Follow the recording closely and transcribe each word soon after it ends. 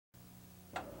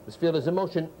This field is in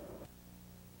motion.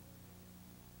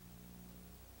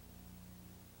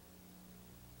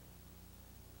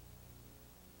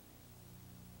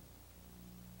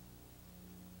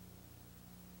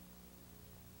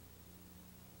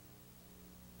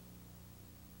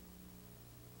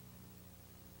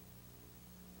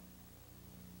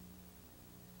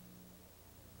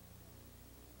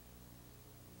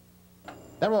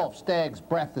 They're off. Stag's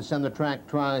Breath, the center track,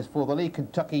 tries for the lead.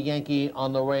 Kentucky Yankee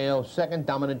on the rail, second.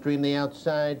 Dominant Dream, the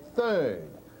outside, third.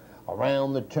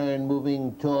 Around the turn,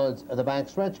 moving towards the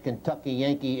backstretch. Kentucky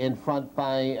Yankee in front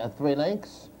by 3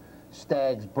 lengths.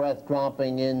 Stag's Breath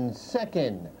dropping in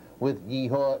second, with HEE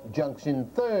Junction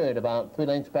third. About 3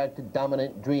 lengths back to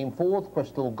Dominant Dream fourth.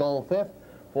 Crystal Gold fifth.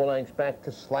 4 lengths back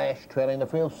to Slash, trailing the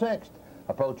field sixth.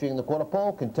 Approaching the quarter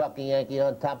pole, Kentucky Yankee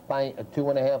on top by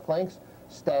 2.5 lengths.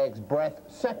 Stag's Breath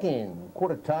second.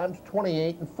 Quarter times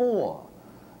 28 and 4.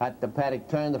 At the paddock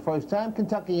turn the first time,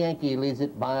 Kentucky Yankee leads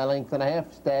it by 1.5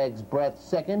 lengths. Stag's Breath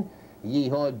second. HEE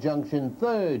Junction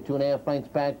third. 2.5 lengths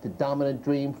back to Dominant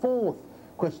Dream fourth.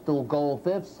 Crystal Gold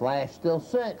fifth. Slash still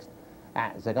sixth.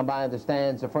 As they come by the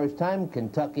stands the first time,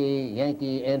 Kentucky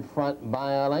Yankee in front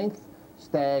by 1 length.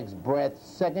 Stag's Breath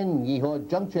second. HEE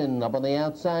Junction up on the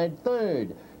outside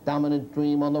third. Dominant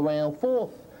Dream on the rail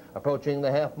fourth. Approaching the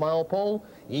half-mile pole,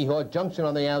 HEE Junction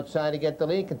on the outside to get the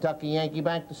lead. Kentucky Yankee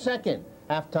back to second.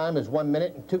 Halftime is 1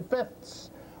 minute and 2/5.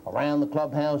 Around the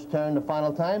clubhouse turn the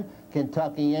final time,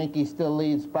 Kentucky Yankee still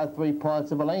leads by 3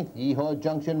 parts of a length. HEE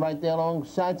Junction right there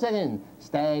alongside second.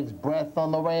 Stag's Breath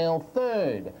on the rail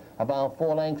third. About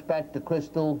 4 lengths back to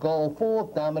Crystal Gold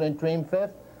fourth. Dominant Dream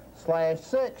fifth. Slash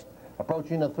sixth.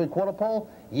 Approaching the 3/4 pole,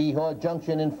 HEE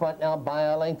Junction in front now by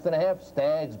 1.5 lengths.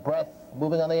 Stag's Breath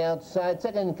moving on the outside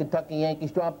second. Kentucky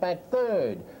Yankees drop back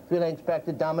third. 3 lengths back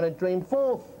to Dominant Dream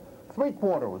fourth.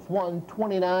 3/4,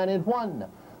 1:29 and 1.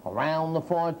 Around the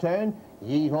far turn,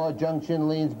 HEE Junction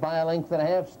leads by 1.5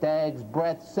 lengths. Stag's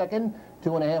Breath second.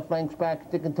 2.5 lengths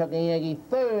back to Kentucky Yankee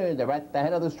third. They're at the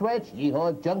head of the stretch. HEE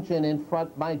Junction in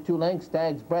front by 2 lengths.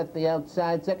 Stag's Breath the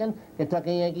outside second.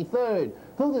 Kentucky Yankee third.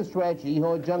 Through the stretch,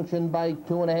 HEE Junction by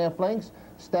 2.5 lengths.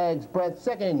 Stag's Breath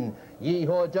second.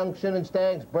 HEE Junction and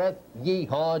Stag's Breath. HEE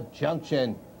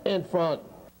Junction in front.